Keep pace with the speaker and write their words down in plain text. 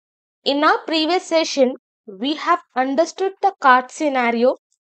In our previous session, we have understood the cart scenario.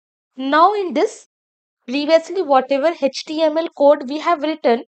 Now in this, previously whatever HTML code we have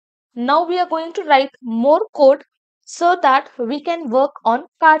written, now we are going to write more code so that we can work on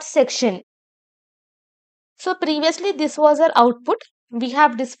cart section. So previously this was our output. We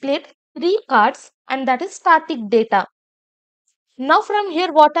have displayed 3 cards and that is static data. Now from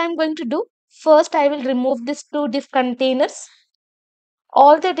here what I am going to do, first I will remove these 2 div containers.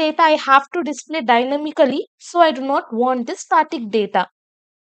 All the data I have to display dynamically, so I do not want this static data.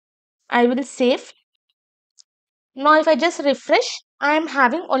 I will save. Now if I just refresh, I am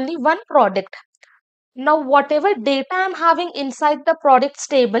having only one product. Now whatever data I am having inside the products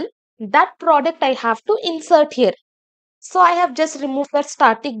table, that product I have to insert here. So I have just removed that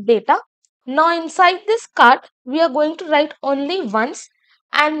static data. Now inside this cart, we are going to write only once,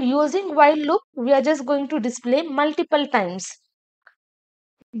 and using while loop, we are just going to display multiple times.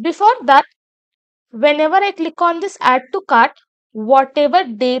 Before that, whenever I click on this add to cart, whatever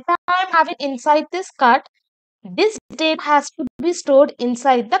data I am having inside this cart, this data has to be stored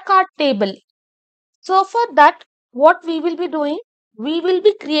inside the cart table. So for that, what we will be doing, we will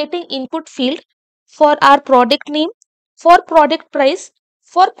be creating input field for our product name, for product price,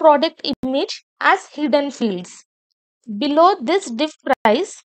 for product image as hidden fields. Below this div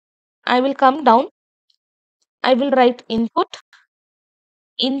price, I will come down. I will write input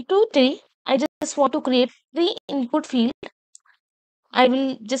into 3. I just want to create 3 input field. I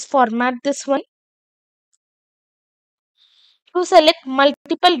will just format this one. To select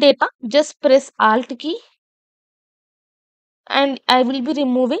multiple data, just press Alt key and I will be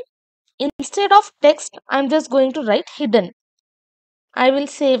removing. Instead of text, I'm just going to write hidden. I will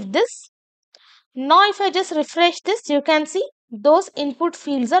save this. Now if I just refresh this, you can see those input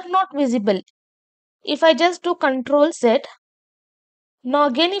fields are not visible. If I just do Ctrl Z, now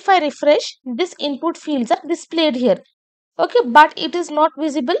again if I refresh, this input fields are displayed here. Okay, but it is not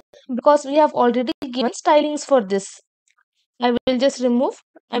visible because we have already given stylings for this. I will just remove.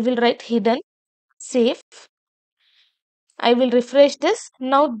 I will write hidden, save. I will refresh this.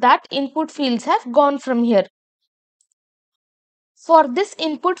 Now that input fields have gone from here. For this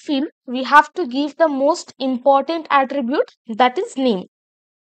input field, we have to give the most important attribute, that is name.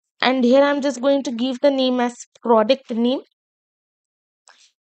 And here I'm just going to give the name as product name.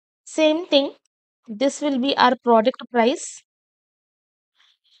 Same thing, this will be our product price.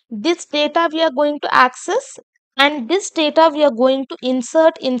 This data we are going to access and this data we are going to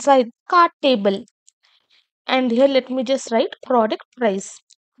insert inside cart table. And here let me just write product price.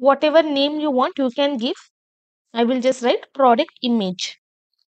 Whatever name you want, you can give. I will just write product image.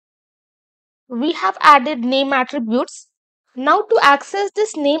 We have added name attributes. Now to access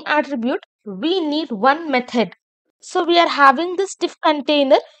this name attribute, we need one method. So we are having this div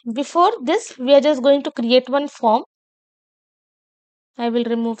container. Before this, we are just going to create one form. I will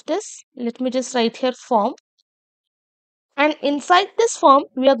remove this. Let me just write here form. And inside this form,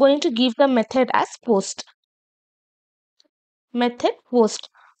 we are going to give the method as post. Method post.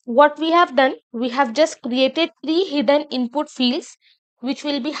 What we have done, we have just created 3 hidden input fields which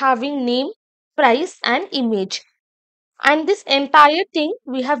will be having name, price and image. And this entire thing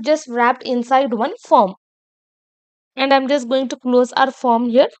we have just wrapped inside one form. And I'm just going to close our form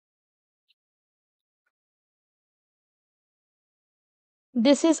here.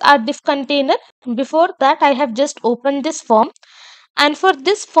 This is our div container. Before that, I have just opened this form. And for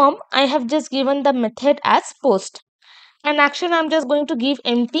this form, I have just given the method as post. And action I'm just going to give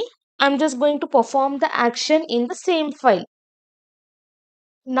empty. I'm just going to perform the action in the same file.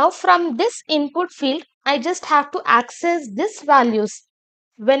 Now from this input field, I just have to access these values.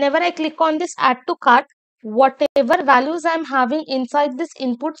 Whenever I click on this add to cart, whatever values I'm having inside this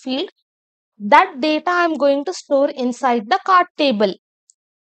input field, that data I'm going to store inside the cart table.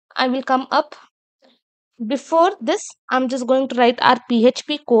 I will come up. Before this, I'm just going to write our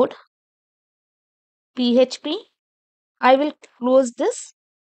PHP code. PHP. I will close this.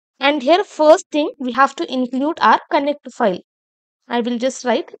 And here first thing we have to include our connect file. I will just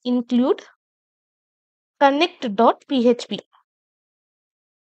write include connect.php.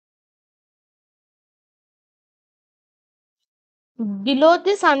 Below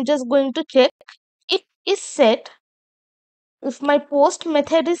this, I'm just going to check if is set. If my post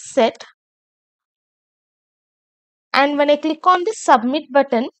method is set, and when I click on this submit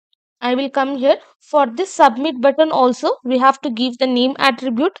button, I will come here. For this submit button also, we have to give the name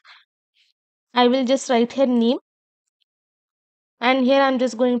attribute. I will just write here name. And here I'm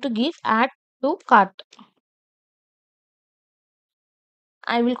just going to give add to cart.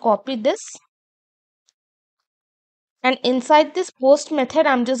 I will copy this. And inside this post method,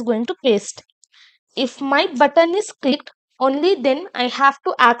 I'm just going to paste. If my button is clicked, only then I have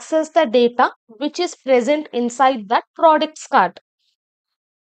to access the data which is present inside that products cart.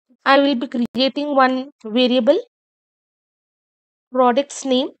 I will be creating one variable, products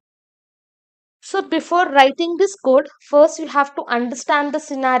name. So before writing this code, first you have to understand the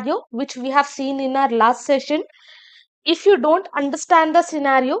scenario which we have seen in our last session. If you don't understand the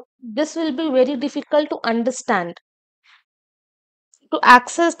scenario, this will be very difficult to understand. To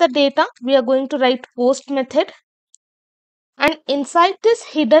access the data, we are going to write post method. And inside this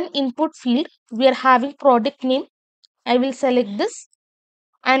hidden input field, we are having product name. I will select this.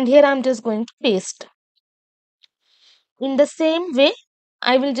 And here I'm just going to paste. In the same way,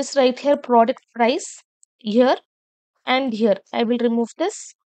 I will just write here product price here and here. I will remove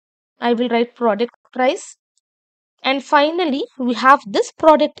this. I will write product price. And finally, we have this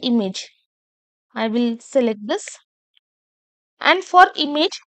product image. I will select this. And for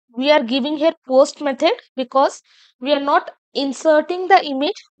image, we are giving here post method because we are not inserting the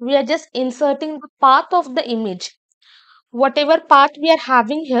image. We are just inserting the path of the image. Whatever path we are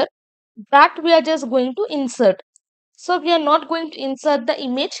having here, that we are just going to insert. So we are not going to insert the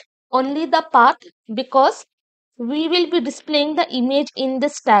image, only the path, because we will be displaying the image in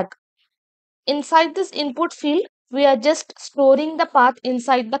this tag. Inside this input field, we are just storing the path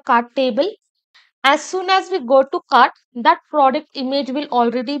inside the cart table. As soon as we go to cart, that product image will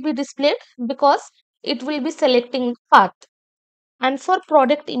already be displayed because it will be selecting path. And for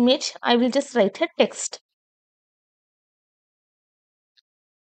product image, I will just write a text.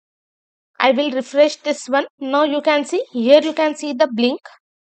 I will refresh this one. Now you can see, here you can see the blink.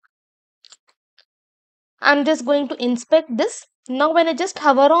 I'm just going to inspect this. Now when I just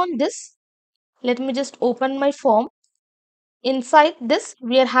hover on this, let me just open my form. Inside this,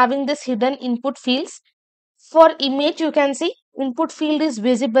 we are having this hidden input fields. For image, you can see input field is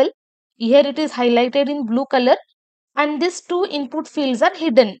visible. Here it is highlighted in blue color, and these two input fields are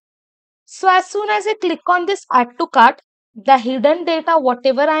hidden. So as soon as I click on this add to cart, the hidden data,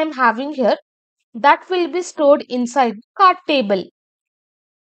 whatever I am having here, that will be stored inside cart table.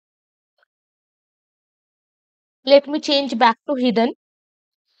 Let me change back to hidden.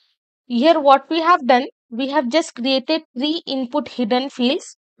 Here what we have done, we have just created 3 input hidden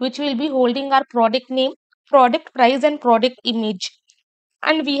fields which will be holding our product name, product price and product image.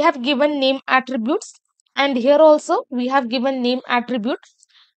 And we have given name attributes, and here also we have given name attribute,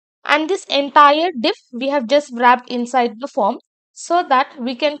 and this entire div we have just wrapped inside the form so that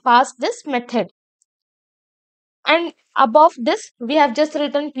we can pass this method. And above this we have just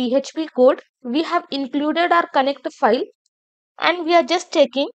written PHP code. We have included our connect file, and we are just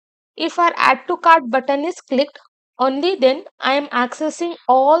checking if our add to cart button is clicked, only then I am accessing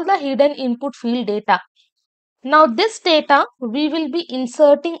all the hidden input field data. Now this data we will be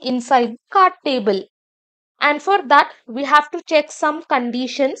inserting inside cart table, and for that we have to check some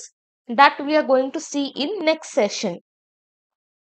conditions that we are going to see in next session.